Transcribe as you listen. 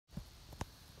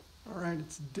All right,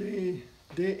 it's day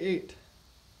 8.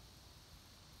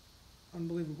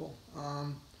 Unbelievable.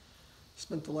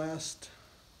 Spent the last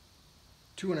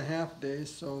 2.5 days,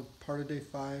 so part of day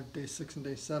 5, day 6, and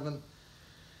day 7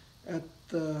 at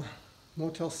the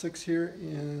Motel 6 here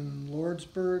in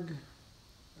Lordsburg.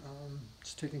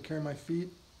 Just taking care of my feet.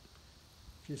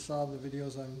 If you saw the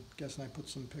videos, I'm guessing I put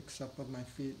some pics up of my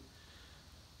feet.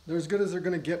 They're as good as they're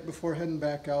going to get before heading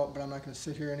back out, but I'm not going to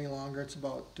sit here any longer. It's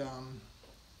about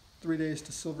 3 days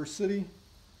to Silver City,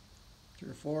 3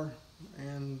 or 4,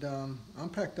 and I'm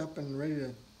packed up and ready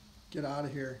to get out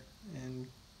of here and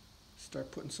start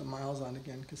putting some miles on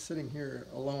again, because sitting here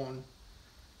alone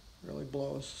really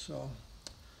blows. So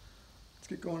let's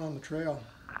get going on the trail.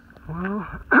 Well,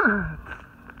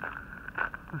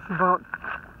 it's about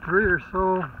 3 or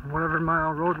so, whatever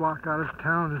mile road walk out of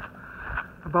town is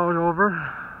about over.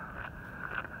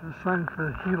 There's a sign for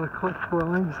the Gila Cliff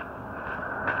Dwellings.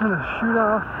 I'm going to shoot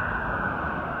off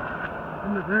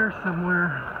into there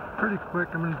somewhere pretty quick.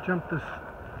 I'm going to jump this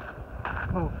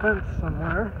little fence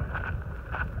somewhere,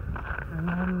 and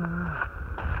then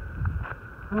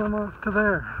I'm off to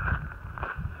there,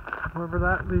 wherever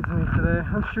that leads me today.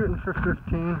 I'm shooting for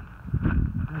 15.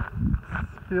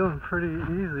 It's feeling pretty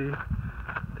easy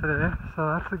today, so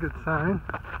that's a good sign.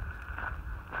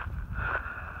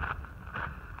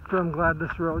 But I'm glad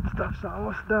this road stuff's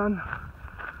almost done.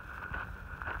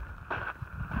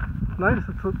 Nice,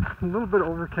 it's a little bit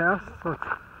overcast, so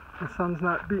the sun's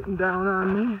not beating down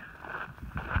on me.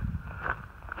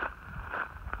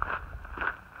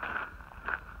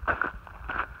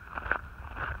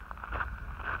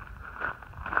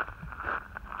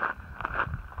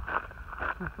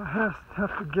 If I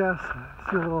have to guess,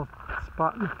 I see a little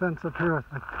spot in the fence up here with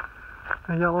like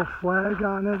a yellow flag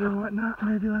on it or whatnot.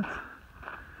 Maybe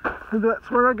that's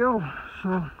where I go. So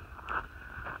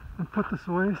I'll put this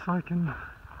away so I can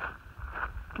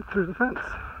get through the fence.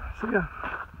 So yeah.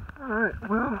 Alright,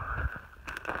 well,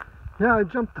 yeah, I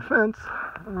jumped the fence.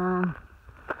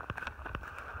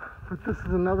 But this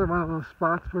is another one of those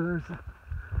spots where there's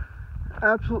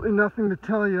absolutely nothing to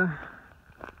tell you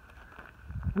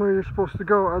where you're supposed to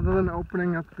go other than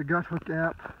opening up the Guthook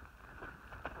app,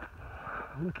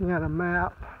 looking at a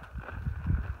map,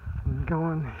 and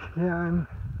going, yeah, I'm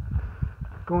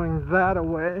going that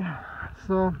way.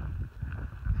 So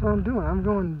that's what I'm doing. I'm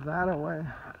going that way.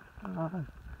 I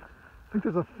think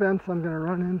there's a fence I'm going to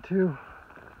run into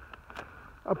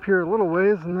up here a little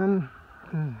ways, and then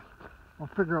I'll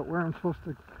figure out where I'm supposed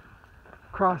to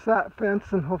cross that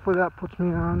fence, and hopefully that puts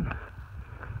me on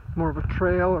more of a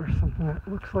trail or something that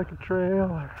looks like a trail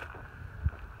or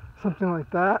something like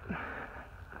that.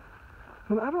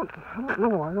 And I don't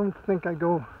know. I don't think I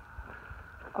go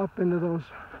up into those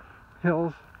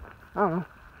hills. I don't know.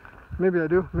 Maybe I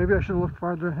do. Maybe I should look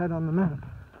farther ahead on the map.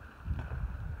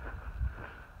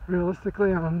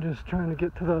 Realistically, I'm just trying to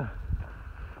get to the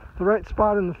right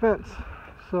spot in the fence.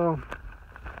 So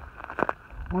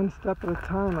one step at a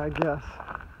time, I guess.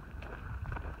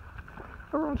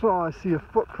 Every once in a while I see a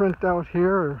footprint out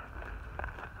here, or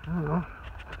I don't know,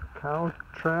 cow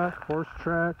track, horse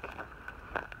track.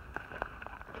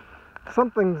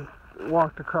 Something's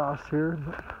walked across here,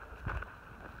 but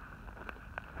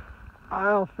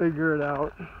I'll figure it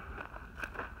out.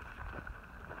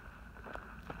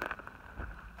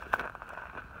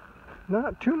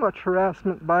 Not too much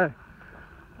harassment by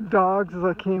dogs as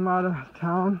I came out of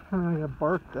town. I mean, I got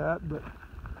barked at, but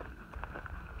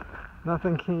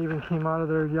nothing even came out of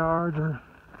their yard or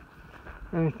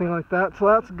anything like that, so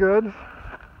that's good.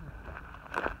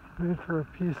 Made for a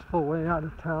peaceful way out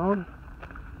of town.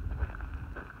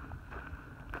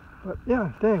 But yeah,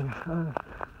 dang,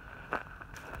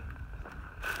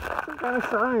 some kind of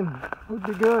sign would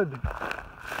be good.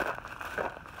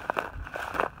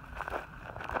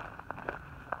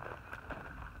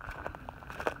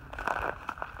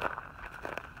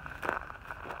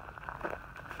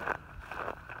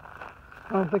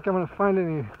 I don't think I'm going to find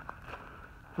any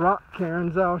rock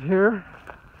cairns out here,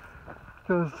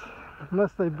 because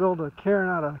unless they build a cairn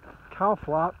out of cow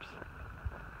flops,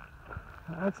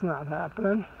 that's not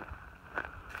happening.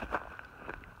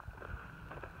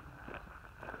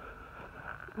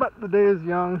 But the day is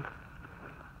young.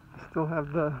 I still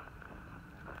have the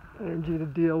energy to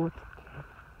deal with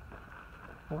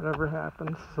whatever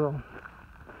happens, so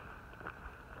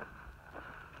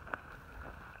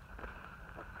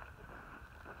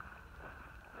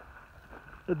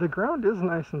the ground is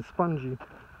nice and spongy.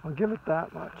 I'll give it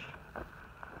that much.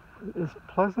 It is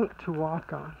pleasant to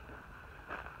walk on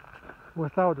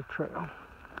without a trail.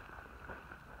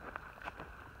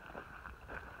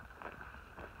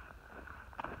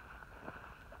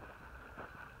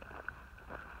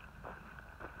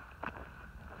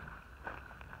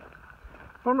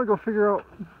 I'm gonna go figure out,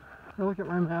 I'll look at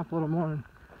my map a little more and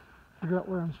figure out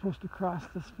where I'm supposed to cross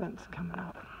this fence coming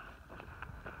up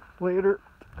later.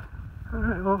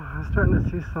 Alright, well, I'm starting to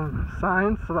see some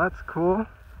signs, so that's cool.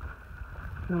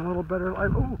 Feeling a little better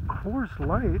light. Oh, Coors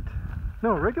Light.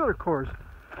 No, regular Coors.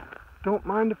 Don't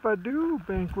mind if I do.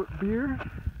 Banquet beer.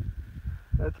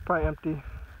 That's probably empty.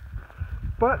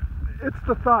 But it's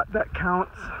the thought that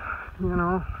counts, you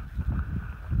know.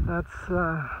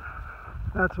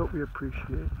 That's what we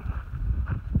appreciate.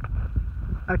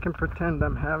 I can pretend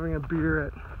I'm having a beer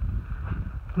at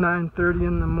 9:30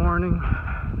 in the morning,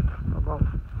 about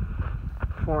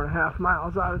 4.5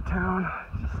 miles out of town.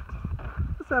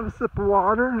 Just have a sip of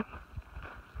water.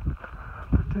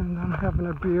 Pretend I'm having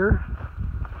a beer.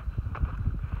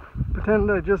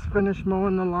 Pretend I just finished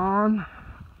mowing the lawn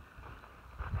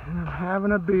and I'm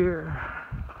having a beer.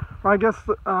 Well, I guess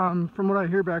from what I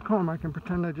hear back home, I can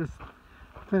pretend I just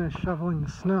finished shoveling the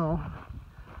snow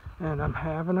and I'm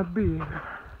having a beer.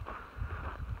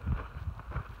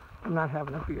 I'm not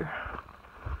having a beer.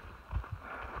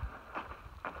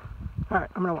 Alright,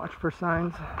 I'm gonna watch for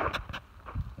signs.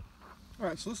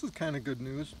 Alright, so this is kind of good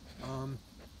news.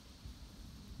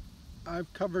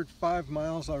 I've covered 5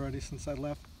 miles already since I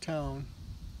left town.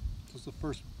 This was the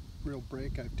first real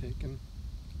break I've taken.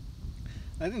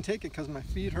 I didn't take it because my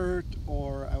feet hurt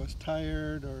or I was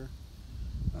tired or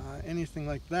anything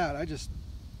like that. I just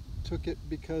took it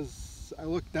because I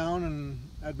looked down and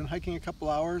I'd been hiking a couple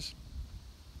hours.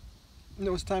 And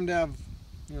it was time to have,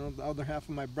 you know, the other half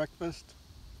of my breakfast.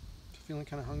 Feeling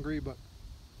kind of hungry, but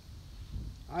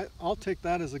I'll take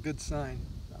that as a good sign.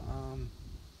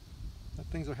 That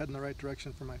things are heading the right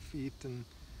direction for my feet and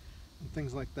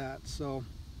things like that. So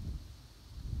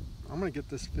I'm gonna get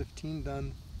this 15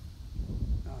 done,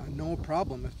 no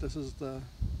problem, if this is the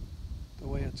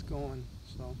way it's going.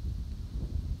 So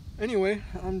anyway,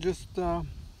 I'm just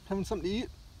having something to eat,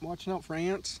 watching out for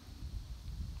ants.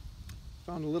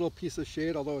 Found a little piece of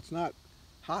shade, although it's not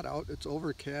hot out. It's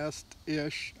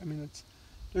overcast-ish. I mean,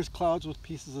 there's clouds with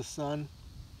pieces of sun.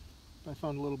 I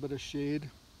found a little bit of shade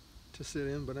to sit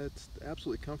in, but it's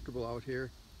absolutely comfortable out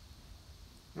here.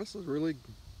 This is a really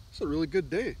good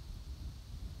day.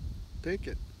 Take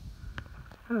it.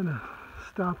 I'm gonna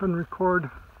stop and record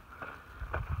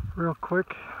real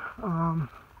quick. Kind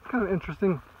of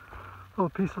interesting little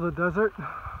piece of the desert.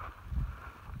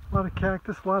 A lot of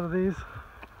cactus, a lot of these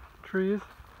trees.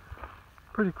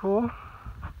 Pretty cool.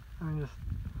 I mean, just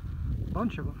a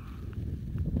bunch of them.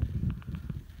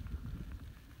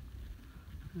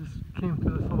 Just came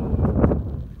through this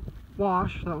little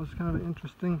wash. That was kind of an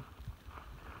interesting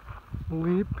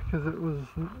leap because it was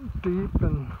deep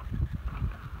and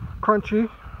crunchy.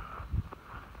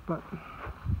 But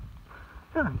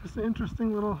yeah, just an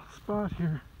interesting little spot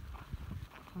here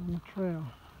on the trail.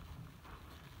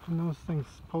 And those things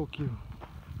poke you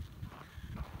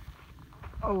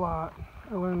a lot.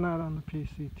 I learned that on the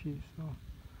PCT, so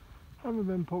I haven't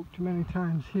been poked too many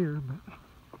times here, but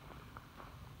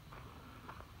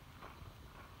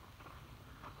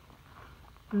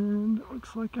and it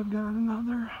looks like I've got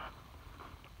another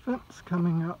fence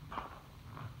coming up.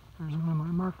 There's one of my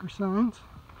marker signs.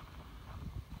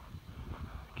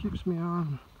 Keeps me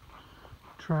on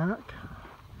track.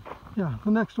 Yeah,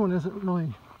 the next one isn't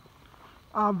really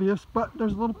obvious, but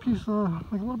there's a little piece of,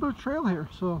 like a little bit of trail here,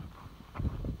 so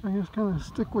I just kind of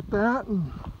stick with that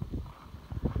and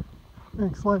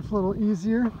makes life a little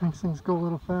easier, makes things go a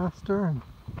little faster. And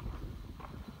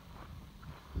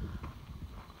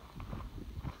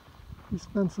these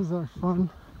fences are fun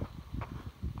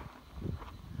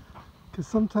because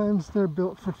sometimes they're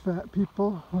built for fat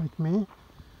people like me,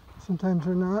 sometimes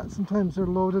they're not, sometimes they're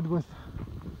loaded with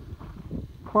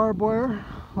barbed wire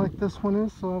like this one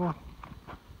is, so it'll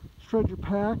shred your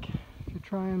pack if you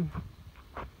try and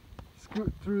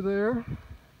scoot through there.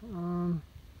 So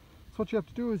what you have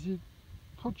to do is you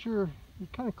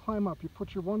kind of climb up. You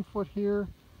put your one foot here,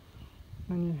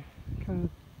 and you kind of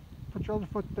put your other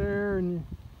foot there, and you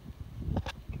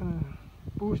kind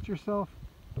of boost yourself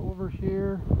over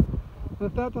here. And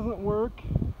if that doesn't work,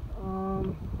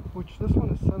 which this one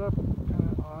is set up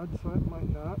kind of odd, so it might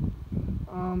not,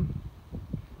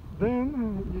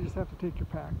 then you just have to take your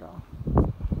pack off.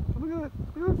 So look at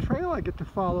the trail I get to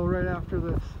follow right after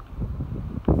this.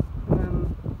 And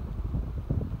then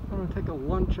I'm going to take a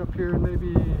lunch up here,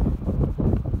 maybe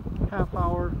half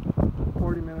hour,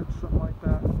 40 minutes, something like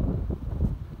that.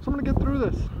 So I'm going to get through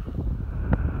this.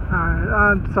 Alright,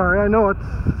 I'm sorry, I know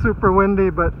it's super windy,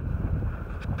 but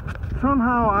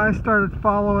somehow I started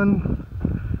following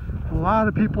a lot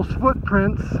of people's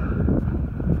footprints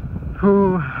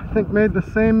who I think made the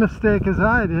same mistake as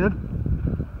I did.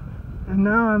 And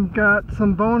now I've got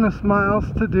some bonus miles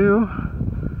to do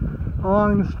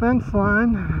along this fence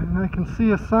line, and I can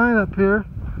see a sign up here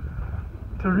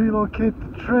to relocate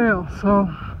the trail. So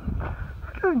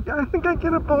I think I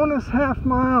get a bonus half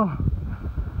mile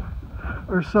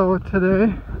or so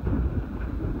today.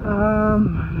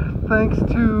 Thanks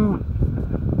to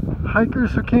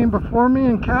hikers who came before me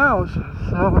and cows.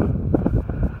 So,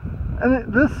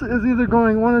 and this is either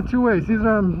going one of two ways. Either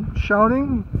I'm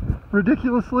shouting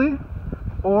ridiculously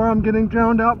or I'm getting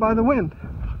drowned out by the wind.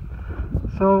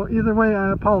 So either way,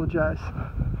 I apologize.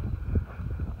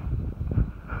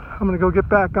 I'm gonna go get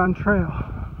back on trail.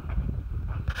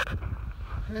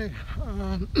 Hey,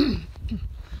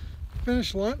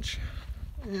 finished lunch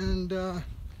and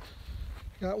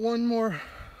got one more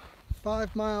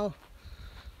 5-mile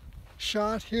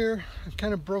shot here. I've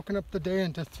kind of broken up the day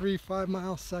into 3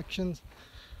 5-mile sections,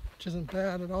 which isn't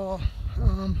bad at all.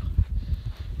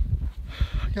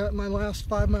 I got my last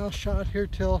 5-mile shot here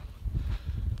till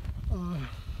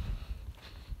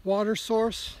water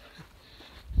source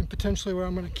and potentially where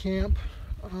I'm going to camp.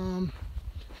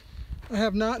 I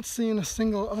have not seen a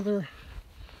single other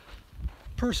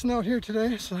person out here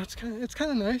today, so it's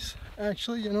kind of nice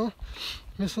actually, you know,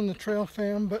 missing the trail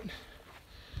fam, but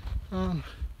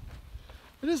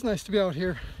it is nice to be out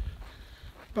here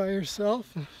by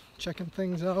yourself and checking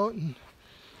things out, and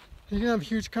you can have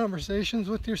huge conversations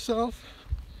with yourself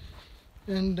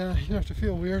and you don't have to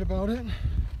feel weird about it,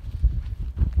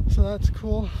 so that's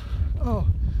cool. Oh,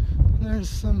 there's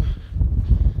some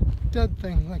dead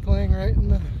thing like laying right in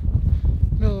the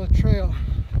middle of the trail.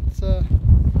 It's a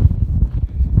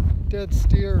dead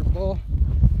steer or bull,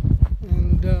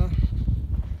 and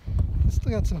it's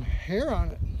still got some hair on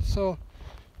it, so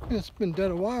it's been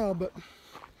dead a while, but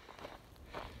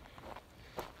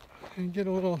you get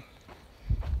a little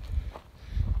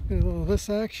of this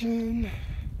action.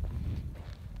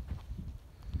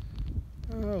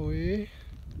 I'm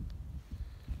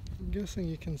guessing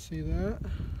you can see that.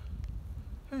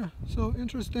 Yeah, so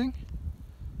interesting.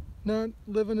 Not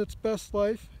living its best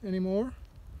life anymore.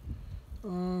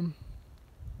 So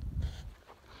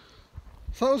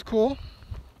that was cool.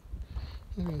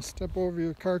 I'm gonna step over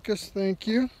your carcass, thank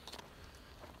you.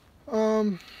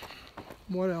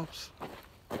 What else?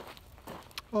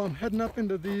 Well, I'm heading up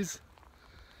into these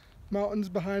mountains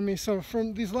behind me. So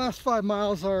from these last 5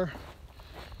 miles are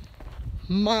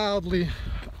mildly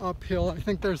uphill. I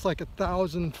think there's like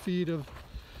 1,000 feet of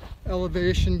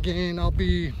elevation gain. I'll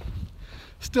be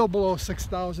still below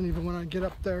 6,000 even when I get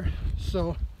up there.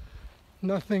 So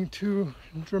nothing too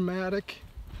dramatic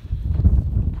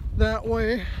that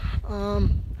way.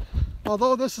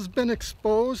 Although this has been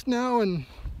exposed now and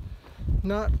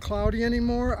not cloudy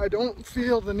anymore, I don't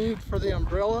feel the need for the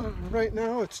umbrella right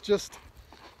now. It's just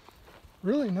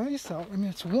really nice out. I mean,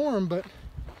 it's warm, but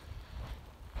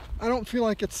I don't feel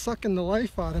like it's sucking the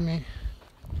life out of me.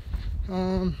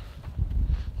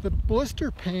 The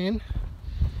blister pain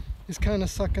is kind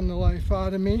of sucking the life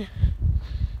out of me,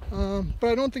 but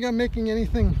I don't think I'm making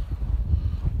anything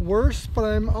worse, but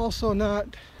I'm also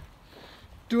not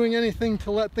doing anything to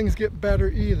let things get better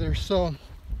either. So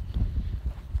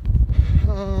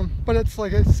but it's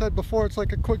like I said before, it's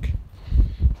like a quick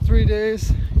 3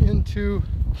 days into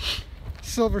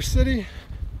Silver City,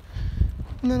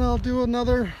 and then I'll do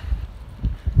another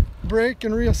break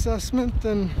and reassessment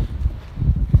and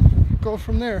go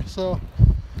from there. So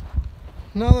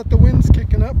now that the wind's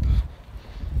kicking up,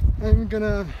 I'm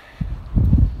gonna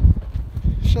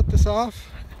shut this off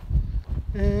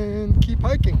and keep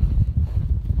hiking.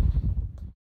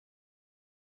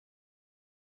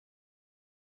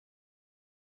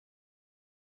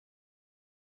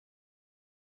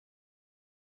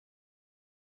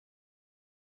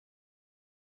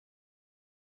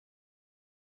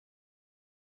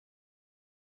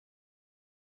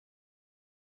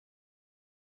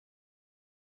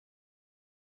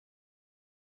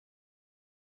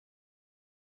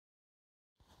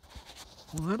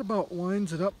 Well, that about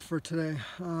winds it up for today.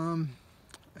 I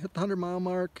hit the 100-mile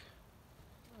mark.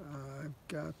 I've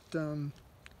got, I don't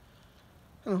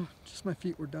know, just my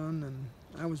feet were done,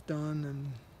 and I was done,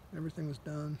 and everything was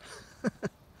done.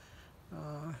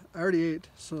 I already ate,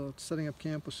 so setting up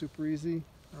camp was super easy.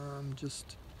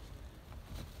 Just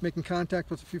making contact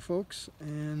with a few folks,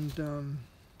 and gonna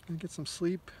get some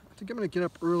sleep. I think I'm gonna get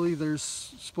up early. There's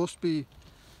supposed to be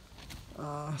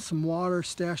some water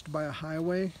stashed by a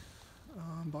highway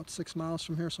about 6 miles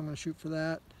from here, so I'm going to shoot for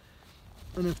that.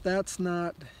 And if that's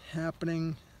not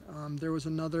happening, there was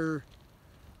another,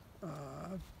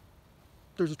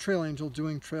 there's a trail angel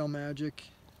doing trail magic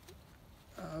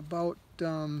about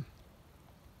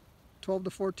 12 to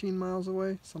 14 miles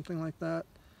away, something like that.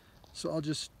 So I'll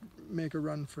just make a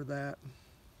run for that.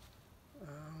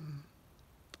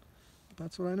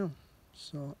 That's what I know.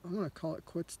 So I'm going to call it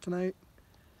quits tonight.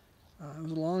 It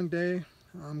was a long day.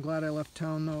 I'm glad I left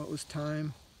town though. It was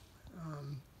time.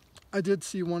 I did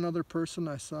see one other person.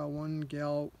 I saw one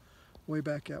gal way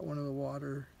back at one of the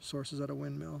water sources at a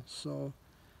windmill. So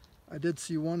I did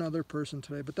see one other person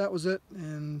today, but that was it.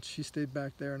 And she stayed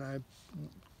back there, and I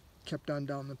kept on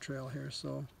down the trail here.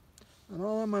 So I'm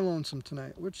all on my lonesome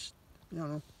tonight, which, you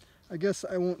know, I guess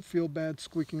I won't feel bad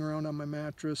squeaking around on my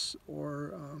mattress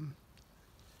or,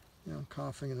 you know,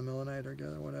 coughing in the middle of the night or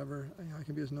whatever. I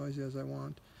can be as noisy as I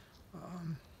want.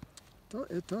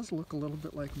 It does look a little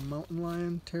bit like mountain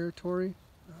lion territory.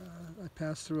 I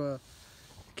passed through a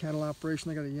cattle operation.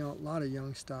 They got a lot of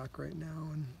young stock right now,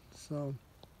 and so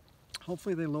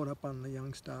hopefully they load up on the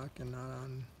young stock and not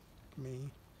on me.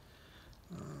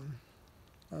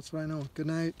 That's what I know. Good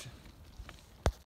night.